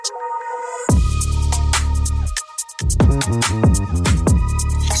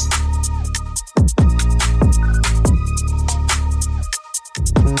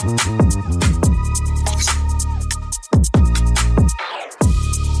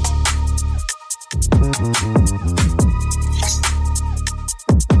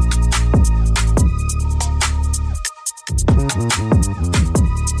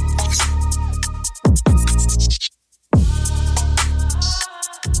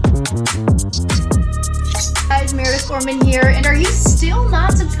Here, and are you still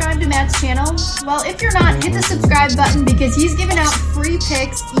not subscribed to Matt's channel? Well, if you're not, hit the subscribe button because he's giving out free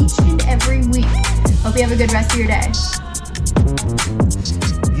picks each and every week. Hope you have a good rest of your day.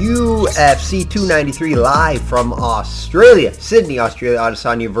 UFC 293 live from Australia, Sydney, Australia.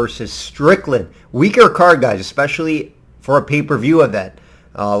 Adesanya versus Strickland. Weaker card, guys, especially for a pay-per-view event.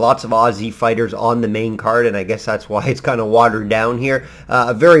 Lots of Aussie fighters on the main card, and I guess that's why it's kind of watered down here.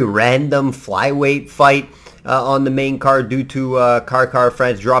 A very random flyweight fight on the main card due to Car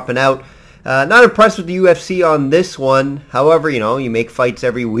Friends dropping out. Not impressed with the UFC on this one. However, you make fights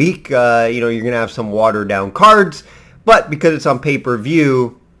every week. You're going to have some watered down cards. But because it's on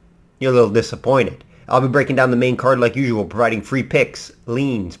pay-per-view, you're a little disappointed. I'll be breaking down the main card like usual, providing free picks,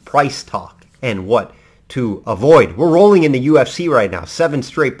 leans, price talk, and what to avoid. We're rolling in the UFC right now. 7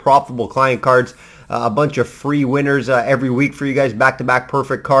 straight profitable client cards. A bunch of free winners every week for you guys. Back-to-back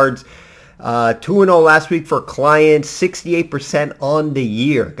perfect cards. 2-0 last week for clients, 68% on the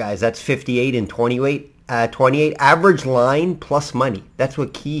year. Guys, that's 58 and 28. 28 average line plus money. That's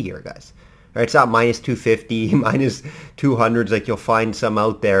what key here, guys. All right, it's not minus 250, minus 200s like you'll find some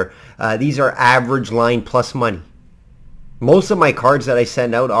out there. These are average line plus money. Most of my cards that I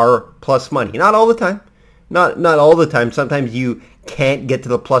send out are plus money. Not all the time. Not all the time. Sometimes you can't get to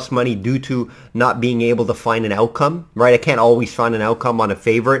the plus money due to not being able to find an outcome, right? I can't always find an outcome on a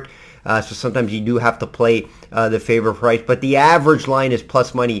favorite. So sometimes you do have to play the favorite price. But the average line is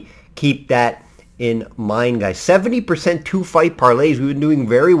plus money. Keep that in mind, guys. 70% two-fight parlays. We've been doing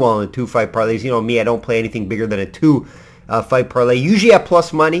very well in two-fight parlays. You know me, I don't play anything bigger than a two-fight parlay. Usually at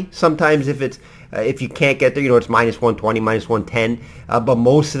plus money. Sometimes if you can't get there, it's minus 120, minus 110. But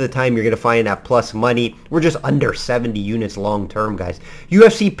most of the time, you're going to find that plus money. We're just under 70 units long-term, guys.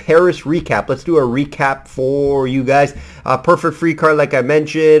 UFC Paris recap. Let's do a recap for you guys. Perfect free card, like I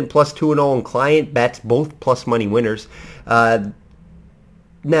mentioned. Plus 2-0 on client bets. Both plus money winners.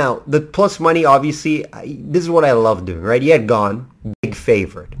 Now, the plus money, obviously, this is what I love doing, right? You had Gone, big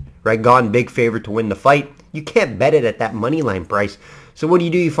favorite, right? Gone, big favorite to win the fight. You can't bet it at that money line price. So what do?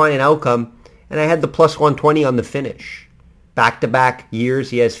 You find an outcome. And I had the plus 120 on the finish. Back-to-back years,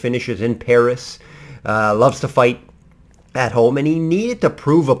 he has finishes in Paris. Loves to fight at home. And he needed to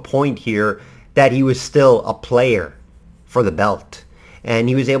prove a point here that he was still a player for the belt. And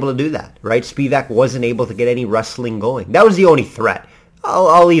he was able to do that, right? Spivak wasn't able to get any wrestling going. That was the only threat.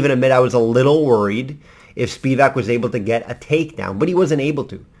 I'll even admit I was a little worried if Spivak was able to get a takedown. But he wasn't able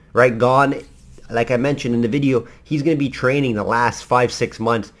to, right? Gone, like I mentioned in the video, he's going to be training the last 5-6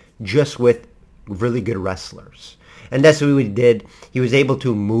 months just with really good wrestlers. And that's what he did. He was able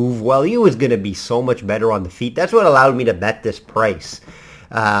to move well. He was going to be so much better on the feet. That's what allowed me to bet this price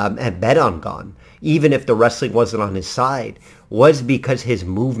and bet on Gone, even if the wrestling wasn't on his side, was because his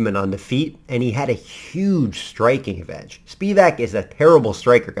movement on the feet, and he had a huge striking advantage. Spivak is a terrible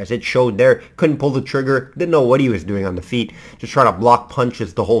striker, guys. It showed there. Couldn't pull the trigger. Didn't know what he was doing on the feet. Just trying to block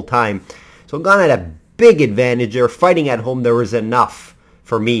punches the whole time. So Gone had a big advantage there. Fighting at home, there was enough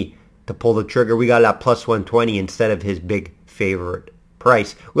for me to pull the trigger. We got that plus 120 instead of his big favorite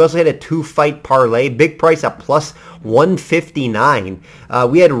price. We also had a two-fight parlay. Big price at plus 159.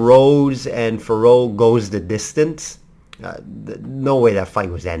 We had Rose and Farrow goes the distance. No way that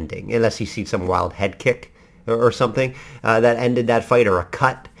fight was ending, unless you see some wild head kick or something that ended that fight, or a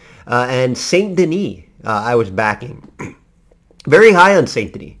cut. And Saint Denis, I was backing. Very high on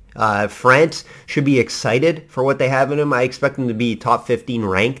Saint Denis. France should be excited for what they have in him. I expect him to be top 15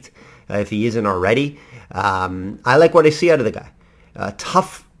 ranked if he isn't already. I like what I see out of the guy.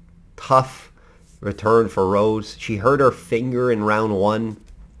 Tough return for Rose. She hurt her finger in round 1.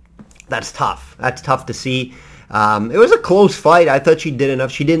 That's tough. That's tough to see. It was a close fight. I thought she did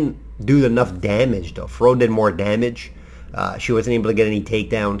enough. She didn't do enough damage, though. Farrow did more damage. She wasn't able to get any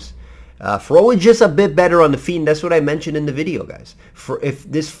takedowns. Farrow is just a bit better on the feet, and that's what I mentioned in the video, guys. If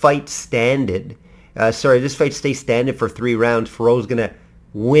this fight stays standard for 3 rounds, Farrow's going to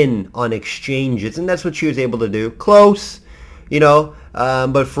win on exchanges, and that's what she was able to do. Close,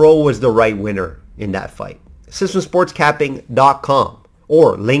 but Farrow was the right winner in that fight. Systemsportscapping.com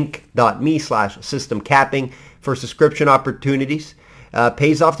or link.me/systemcapping for subscription opportunities.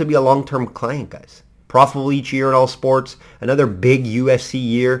 Pays off to be a long-term client, guys. profitable each year in all sports. Another big UFC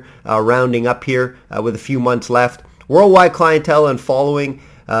year rounding up here with a few months left. Worldwide clientele and following.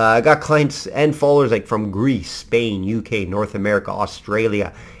 I got clients and followers like from Greece, Spain, UK, North America,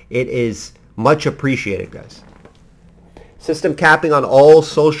 Australia. It is much appreciated, guys. System capping on all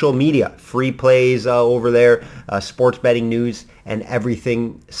social media. Free plays over there, sports betting news, and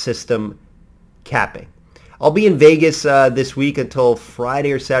everything system capping. I'll be in Vegas this week until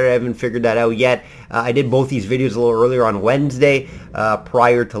Friday or Saturday. I haven't figured that out yet. I did both these videos a little earlier on Wednesday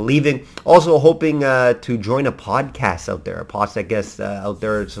prior to leaving. Also hoping to join a podcast out there, a podcast guest out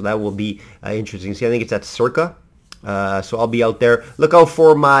there. So that will be interesting. See, I think it's at Circa. So I'll be out there. Look out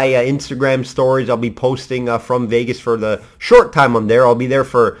for my Instagram stories. I'll be posting from Vegas for the short time I'm there. I'll be there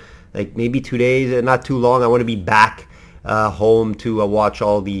for like maybe 2 days, not too long. I want to be back home to watch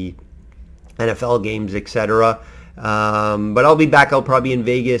all the NFL games, etc. But I'll be back. I'll probably be in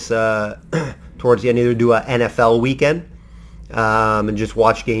Vegas towards the end, either do a NFL weekend and just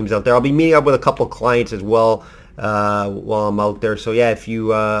watch games out there. I'll be meeting up with a couple clients as well while I'm out there. So yeah, if you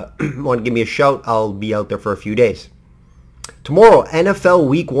want to give me a shout, I'll be out there for a few days. Tomorrow, NFL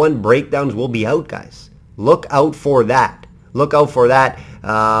Week 1 breakdowns will be out, guys. Look out for that. Look out for that.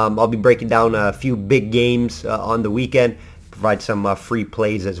 I'll be breaking down a few big games on the weekend. Provide some free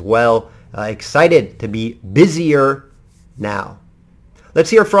plays as well. Excited to be busier now. Let's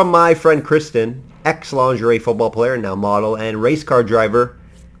hear from my friend Kristen, ex-lingerie football player, now model, and race car driver.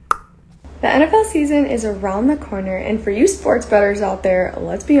 The NFL season is around the corner, and for you sports bettors out there,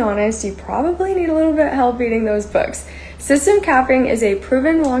 let's be honest, you probably need a little bit of help beating those books. System capping is a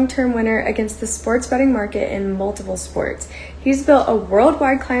proven long-term winner against the sports betting market in multiple sports. He's built a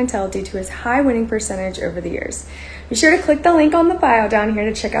worldwide clientele due to his high winning percentage over the years. Be sure to click the link on the bio down here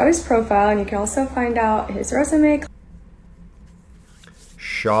to check out his profile, and you can also find out his resume.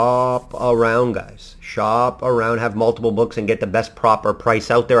 Shop around, guys. Shop around, have multiple books, and get the best proper price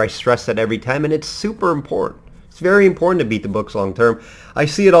out there. I stress that every time, and it's super important. It's very important to beat the books long term. I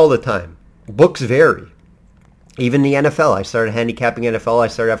see it all the time. Books vary. Even the NFL. I started handicapping NFL. I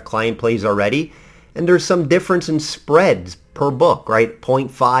started to have client plays already, and there's some difference in spreads per book, right?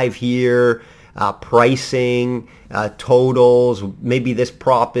 0.5 here, pricing, totals. Maybe this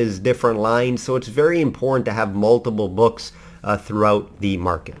prop is different lines. So it's very important to have multiple books throughout the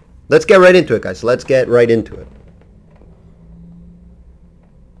market. Let's get right into it, guys. Let's get right into it.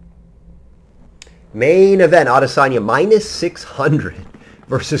 Main event, Adesanya minus 600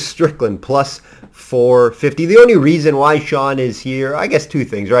 versus Strickland plus 450. The only reason why Sean is here, I guess two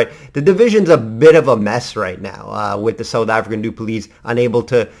things, right? The division's a bit of a mess right now with the South African Duplessis unable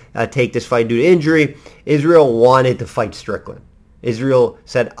to take this fight due to injury. Israel wanted to fight Strickland. Israel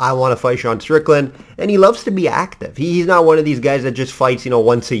said, I want to fight Sean Strickland, and he loves to be active. He's not one of these guys that just fights,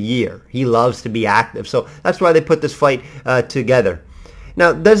 once a year. He loves to be active. So that's why they put this fight together.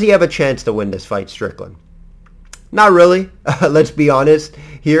 Now, does he have a chance to win this fight, Strickland? Not really. Let's be honest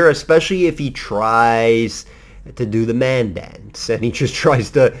here, especially if he tries to do the man dance and he just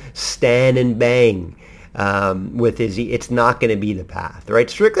tries to stand and bang with his... It's not going to be the path, right?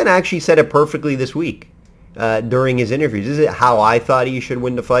 Strickland actually said it perfectly this week. During his interviews. This is how I thought he should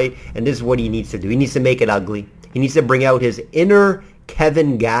win the fight, and this is what he needs to do. He needs to make it ugly. He needs to bring out his inner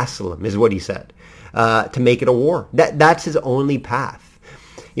Kevin Gastelum, is what he said, to make it a war. That's his only path.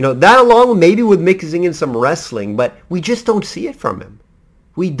 That along maybe with mixing in some wrestling, but we just don't see it from him.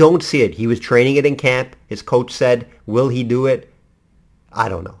 We don't see it. He was training it in camp. His coach said, will he do it? I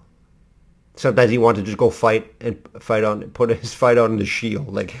don't know. Sometimes he wants to just go fight and put his fight on the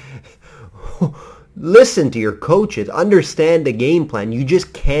shield. Like... Listen to your coaches. Understand the game plan. You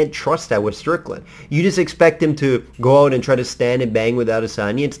just can't trust that with Strickland. You just expect him to go out and try to stand and bang with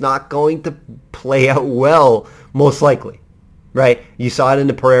Adesanya. It's not going to play out well, most likely. Right? You saw it in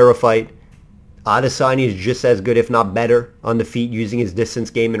the Pereira fight. Adesanya is just as good, if not better, on the feet using his distance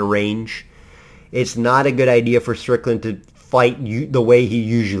game and range. It's not a good idea for Strickland to fight the way he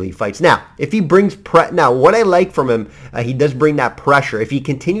usually fights. Now, if he brings... Now, what I like from him, he does bring that pressure. If he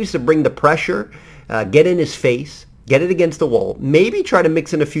continues to bring the pressure... get in his face, get it against the wall, maybe try to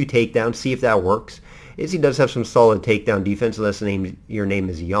mix in a few takedowns, see if that works. He does have some solid takedown defense, unless your name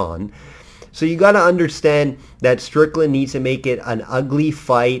is Jan. So you got to understand that Strickland needs to make it an ugly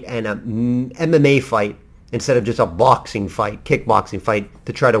fight and an MMA fight instead of just a boxing fight, kickboxing fight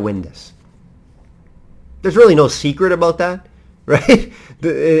to try to win this. There's really no secret about that, right?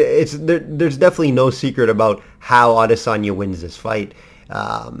 There's definitely no secret about how Adesanya wins this fight.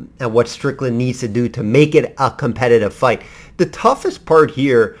 and what Strickland needs to do to make it a competitive fight. The toughest part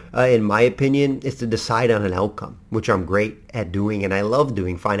here, in my opinion, is to decide on an outcome, which I'm great at doing, and I love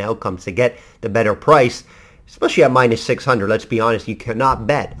doing, find outcomes to get the better price, especially at minus 600. Let's be honest, you cannot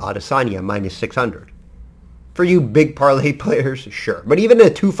bet Adesanya at minus 600. For you big parlay players, sure. But even a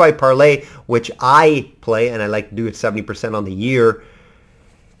 2-fight parlay, which I play, and I like to do it 70% on the year,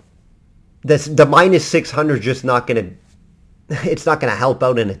 the minus 600 is just not going to, it's not going to help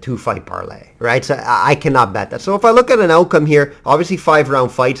out in a 2-fight parlay, right? So I cannot bet that. So if I look at an outcome here, obviously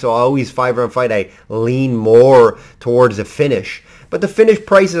 5-round fight, so always 5-round fight, I lean more towards a finish. But the finish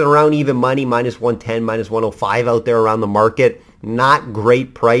price is around even money, minus 110, minus 105 out there around the market. Not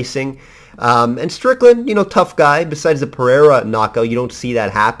great pricing. And Strickland, tough guy. Besides the Pereira knockout, you don't see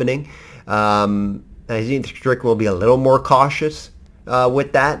that happening. I think Strickland will be a little more cautious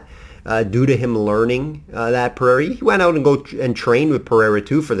with that. Due to him learning that Pereira. He went out and trained with Pereira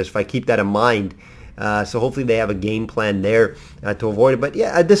too for this fight. Keep that in mind. So hopefully they have a game plan there to avoid it. But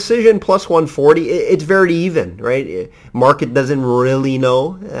yeah, a decision plus 140, it's very even, right? Market doesn't really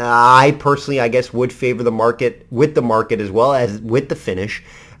know. I personally, I guess, would favor the market with the market as well as with the finish.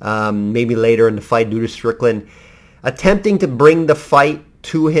 Maybe later in the fight due to Strickland attempting to bring the fight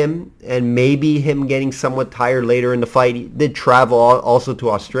to him and maybe him getting somewhat tired later in the fight. He did travel also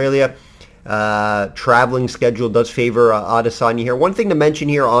to Australia. Traveling schedule does favor Adesanya here. One thing to mention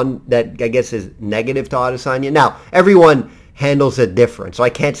here on that I guess is negative to Adesanya. Now, everyone handles it different, so I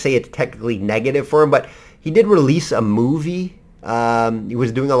can't say it's technically negative for him, but he did release a movie. He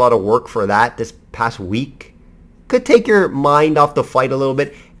was doing a lot of work for that this past week. Could take your mind off the fight a little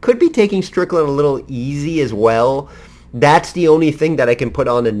bit. Could be taking Strickland a little easy as well. That's the only thing that I can put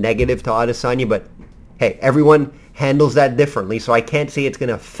on a negative to Adesanya, but hey, everyone handles that differently, so I can't say it's going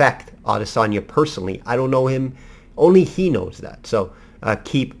to affect Adesanya personally. I don't know him. Only he knows that, so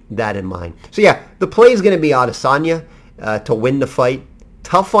keep that in mind. So yeah, the play is going to be Adesanya to win the fight.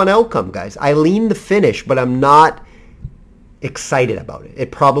 Tough on outcome, guys. I lean the finish, but I'm not excited about it.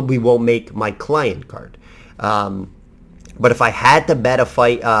 It probably won't make my client card. But if I had to bet a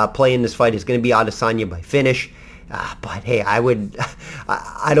fight, play in this fight, it's going to be Adesanya by finish. But hey, I would,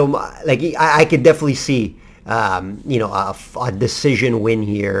 I don't, like, I could definitely see, a decision win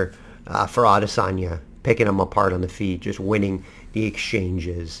here for Adesanya, picking him apart on the feet, just winning the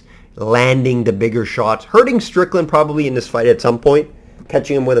exchanges, landing the bigger shots, hurting Strickland probably in this fight at some point,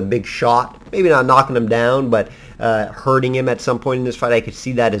 catching him with a big shot, maybe not knocking him down, but hurting him at some point in this fight. I could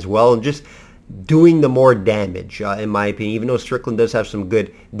see that as well, and just doing the more damage, in my opinion, even though Strickland does have some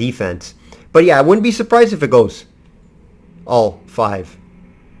good defense. But yeah, I wouldn't be surprised if it goes all 5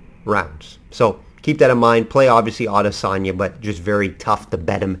 rounds. So keep that in mind. Play obviously Adesanya, but just very tough to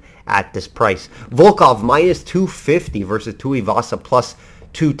bet him at this price. Volkov minus 250 versus Tuivasa plus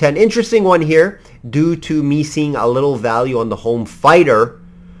 210. Interesting one here due to me seeing a little value on the home fighter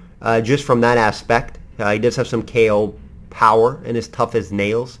just from that aspect. He does have some KO power and is tough as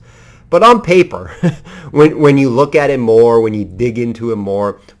nails. But on paper, when you look at it more, when you dig into it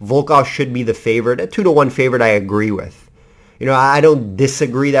more, Volkov should be the favorite. A 2-1 favorite I agree with. I don't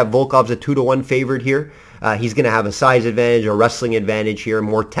disagree that Volkov's a 2-1 favorite here. He's going to have a size advantage, a wrestling advantage here, a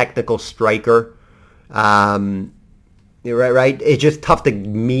more technical striker. Right? It's just tough to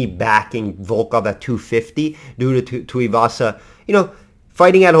me backing Volkov at 250 due to Tuivasa.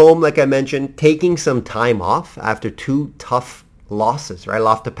 Fighting at home, like I mentioned, taking some time off after 2 tough losses, right?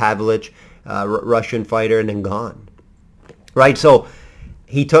 Lost to Pavlich, Russian fighter, and then gone. Right? So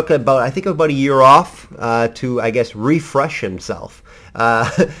he took about a year off to, I guess, refresh himself,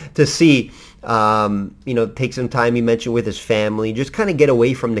 to see, take some time, he mentioned, with his family, just kind of get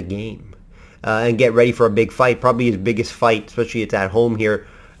away from the game and get ready for a big fight, probably his biggest fight, especially it's at home here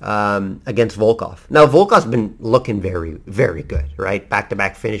against Volkov. Now, Volkov's been looking very, very good, right?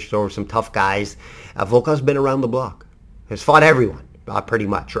 Back-to-back finishes over some tough guys. Volkov's been around the block. Has fought everyone, pretty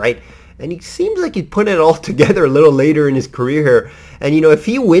much, right? And he seems like he put it all together a little later in his career here. And, if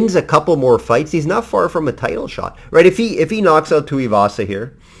he wins a couple more fights, he's not far from a title shot, right? If he knocks out Tuivasa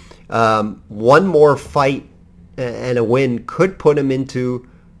here, one more fight and a win could put him into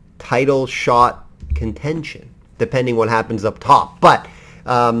title shot contention, depending what happens up top. But,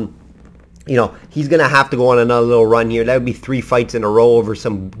 he's going to have to go on another little run here. That would be 3 fights in a row over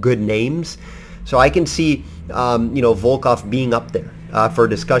some good names. So I can see, Volkov being up there for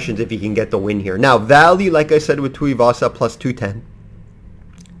discussions if he can get the win here. Now, value, like I said, with Tuivasa plus 210.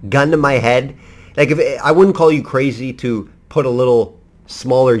 Gun to my head. Like, I wouldn't call you crazy to put a little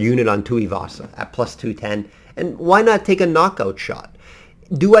smaller unit on Tuivasa at plus 210. And why not take a knockout shot?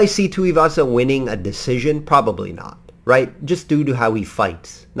 Do I see Tuivasa winning a decision? Probably not. right? Just due to how he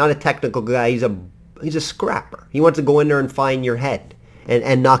fights. Not a technical guy. He's a scrapper. He wants to go in there and find your head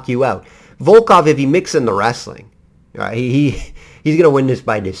and knock you out. Volkov, if he mixes in the wrestling, right, he's going to win this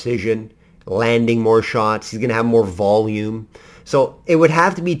by decision, landing more shots. He's going to have more volume. So it would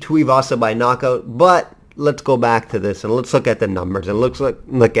have to be Tuivasa by knockout, but let's go back to this and let's look at the numbers and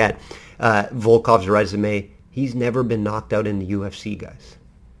look at Volkov's resume. He's never been knocked out in the UFC, guys.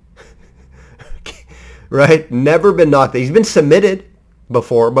 Right? Never been knocked out. He's been submitted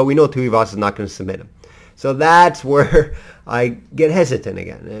before, but we know Tuivasa is not going to submit him. So that's where I get hesitant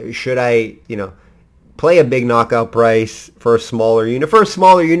again. Should I, play a big knockout price for a smaller unit? For a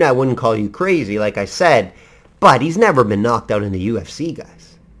smaller unit, I wouldn't call you crazy, like I said, but he's never been knocked out in the UFC,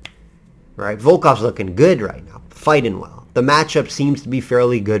 guys. Right? Volkov's looking good right now, fighting well. The matchup seems to be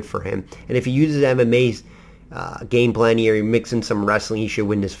fairly good for him, and if he uses MMA's game plan here, he mix in some wrestling, he should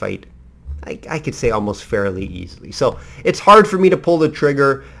win this fight. I could say almost fairly easily. So it's hard for me to pull the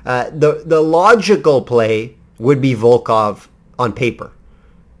trigger. The logical play would be Volkov on paper.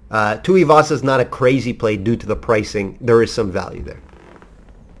 Tuivasa is not a crazy play due to the pricing. There is some value there.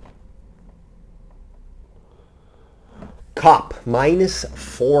 Cop, minus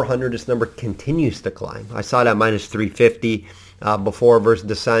 400. This number continues to climb. I saw that minus 350 before versus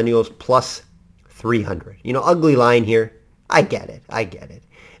Dos Anjos, plus 300. Ugly line here. I get it.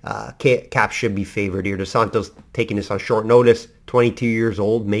 Cap should be favored here. Dos Santos taking this on short notice, 22 years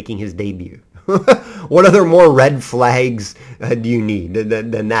old, making his debut. What other more red flags do you need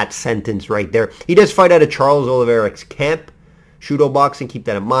than that sentence right there? He does fight out of Charles Oliveira's camp, Shudo Boxing. Keep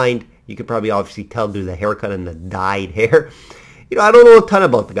that in mind. You could probably obviously tell due to the haircut and the dyed hair. I don't know a ton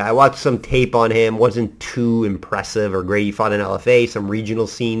about the guy. I watched some tape on him. Wasn't too impressive or great. He fought in LFA, some regional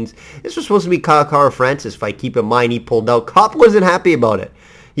scenes. This was supposed to be Kara Francis fight. Keep in mind, he pulled out. Cop wasn't happy about it.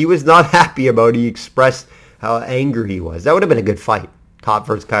 He was not happy about it. He expressed how angry he was. That would have been a good fight. Cop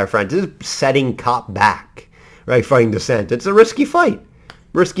versus Kara Francis. This is setting Cop back, right? Fighting Dos Santos. It's a risky fight.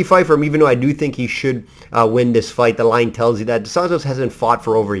 Risky fight for him, even though I do think he should win this fight. The line tells you that. Dos Santos hasn't fought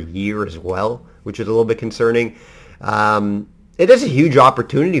for over a year as well, which is a little bit concerning. It is a huge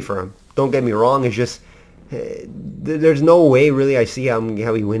opportunity for him. Don't get me wrong. It's just there's no way really I see how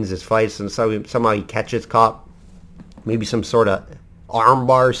he wins this fight. And somehow he catches Cop. Maybe some sort of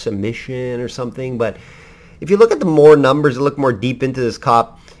armbar submission or something. But if you look at the more numbers, look more deep into this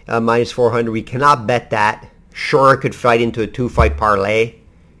Cop, minus 400, we cannot bet that. Sure, it could fight into a 2-fight parlay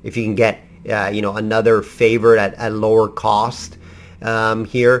if you can get another favorite at lower cost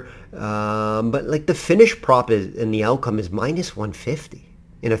here. But like the finish prop and the outcome is minus 150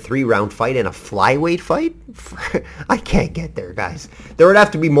 in a 3-round fight and a flyweight fight. I can't get there, guys. There would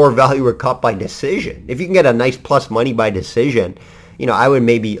have to be more value with Cop by decision. If you can get a nice plus money by decision, I would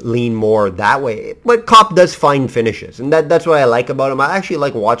maybe lean more that way. But Cop does find finishes, and that's what I like about him. I actually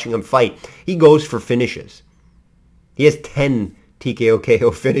like watching him fight. He goes for finishes. He has 10 TKO KO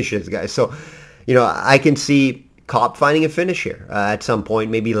finishes, guys. So, I can see Cop finding a finish here at some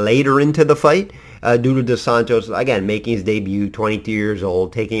point, maybe later into the fight, due to Dos Santos, again, making his debut, 22 years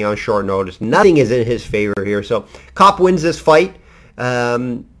old, taking on short notice. Nothing is in his favor here. So, Cop wins this fight.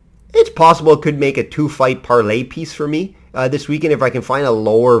 It's possible it could make a 2-fight parlay piece for me this weekend if I can find a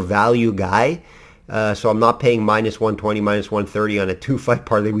lower value guy. So I'm not paying minus 120, minus 130 on a 2-fight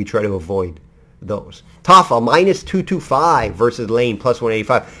parlay. We try to avoid those. Tafa, minus 225 versus Lane, plus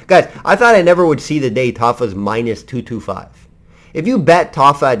 185. Guys, I thought I never would see the day Tafa's minus 225. If you bet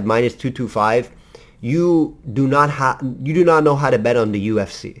Tafa at minus 225, you do not know how to bet on the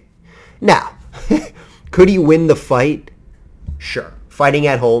UFC. Now, could he win the fight? Sure. Fighting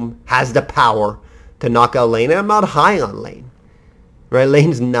at home, has the power to knock out Lane. And I'm not high on Lane. Right?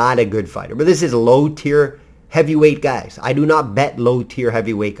 Lane's not a good fighter. But this is low-tier heavyweight guys. I do not bet low-tier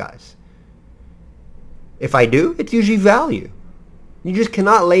heavyweight guys. If I do, it's usually value. You just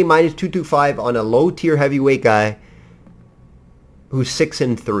cannot lay minus 225 on a low-tier heavyweight guy who's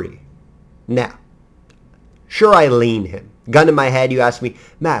 6-3. Now, sure, I lean him. Gun in my head, you ask me,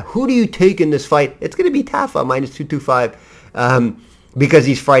 Matt, who do you take in this fight? It's going to be Tafa, minus 225, because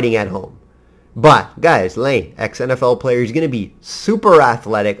he's fighting at home. But, guys, Lane, ex-NFL player, he's going to be super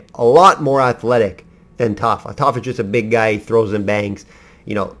athletic, a lot more athletic than Tafa. Tafa's just a big guy, he throws and bangs.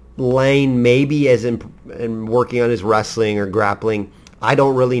 Lane maybe is in working on his wrestling or grappling. I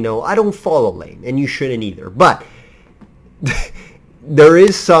don't really know. I don't follow Lane, and you shouldn't either. But there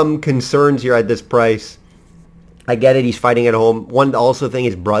is some concerns here at this price. I get it. He's fighting at home. One also thing,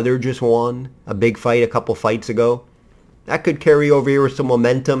 his brother just won a big fight a couple fights ago. That could carry over here with some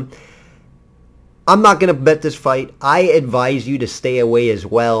momentum. I'm not going to bet this fight. I advise you to stay away as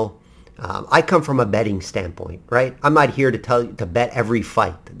well. I come from a betting standpoint, right? I'm not here to tell you to bet every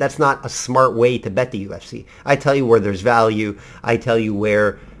fight. That's not a smart way to bet the UFC. I tell you where there's value. I tell you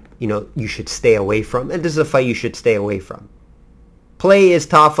where, you should stay away from. And this is a fight you should stay away from. Play is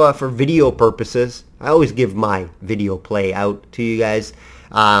Tafa for video purposes. I always give my video play out to you guys.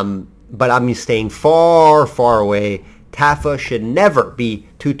 But I'm staying far, far away. Tafa should never be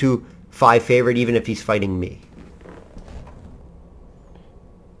 2-5 favorite, even if he's fighting me.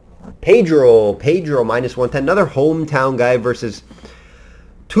 Pedro minus 110. Another hometown guy versus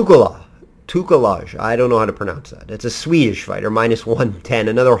Tukolaj. I don't know how to pronounce that. It's a Swedish fighter, minus 110.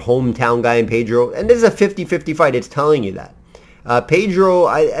 Another hometown guy in Pedro. And this is a 50-50 fight. It's telling you that. Pedro,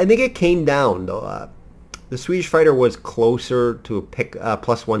 I think it came down, though. The Swedish fighter was closer to a pick,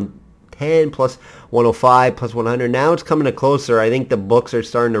 plus 110, plus 105, plus 100. Now it's coming to closer. I think the books are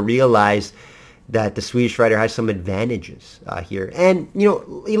starting to realize that the Swedish fighter has some advantages here. And,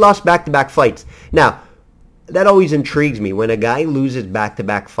 he lost back-to-back fights. Now, that always intrigues me. When a guy loses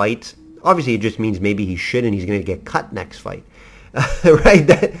back-to-back fights, obviously it just means maybe he should and he's going to get cut next fight. Right?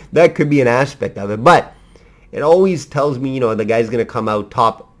 That could be an aspect of it. But it always tells me, the guy's going to come out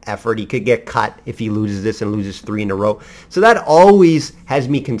top effort. He could get cut if he loses this and loses 3 in a row. So that always has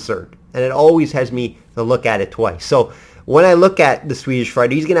me concerned. And it always has me to look at it twice. So when I look at the Swedish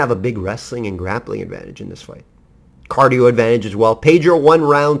fighter, he's going to have a big wrestling and grappling advantage in this fight. Cardio advantage as well. Pedro,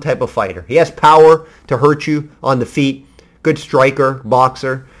 one-round type of fighter. He has power to hurt you on the feet. Good striker,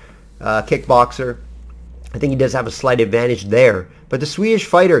 boxer, kickboxer. I think he does have a slight advantage there. But the Swedish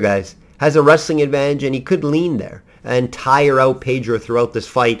fighter, guys, has a wrestling advantage, and he could lean there and tire out Pedro throughout this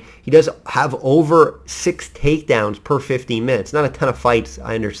fight. He does have over 6 takedowns per 15 minutes. Not a ton of fights,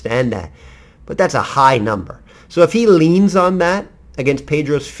 I understand that. But that's a high number. So if he leans on that against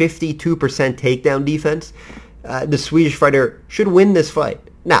Pedro's 52% takedown defense, the Swedish fighter should win this fight.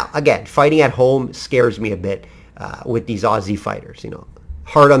 Now, again, fighting at home scares me a bit with these Aussie fighters.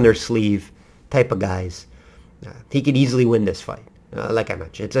 Hard on their sleeve type of guys. He could easily win this fight. Like I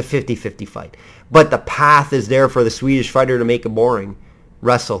mentioned, it's a 50-50 fight. But the path is there for the Swedish fighter to make it boring.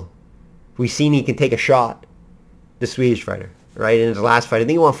 Wrestle. We've seen he can take a shot, the Swedish fighter. Right, in his last fight. I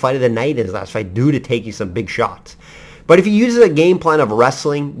think he won fight of the night in his last fight due to taking some big shots. But if he uses a game plan of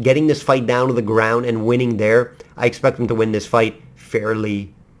wrestling, getting this fight down to the ground and winning there, I expect him to win this fight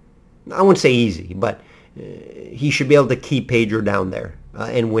fairly, I wouldn't say easy, but he should be able to keep Pedro down there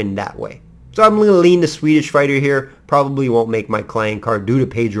and win that way. So I'm going to lean the Swedish fighter here. Probably won't make my client card due to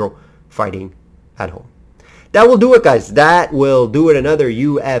Pedro fighting at home. That will do it, guys. That will do it. Another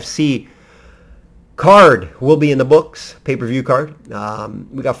UFC card will be in the books, pay-per-view card.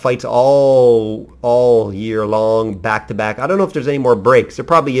 We got fights all year long, back-to-back. I don't know if there's any more breaks. There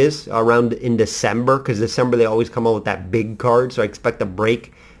probably is around in December, because December they always come out with that big card, so I expect a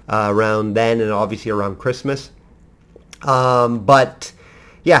break around then and obviously around Christmas. But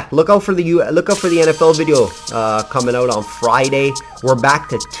yeah, look out for the NFL video coming out on Friday. We're back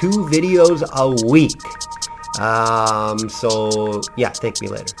to 2 videos a week. So yeah, thank me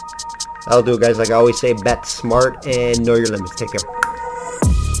later. That'll do it, guys. Like I always say, bet smart and know your limits. Take care.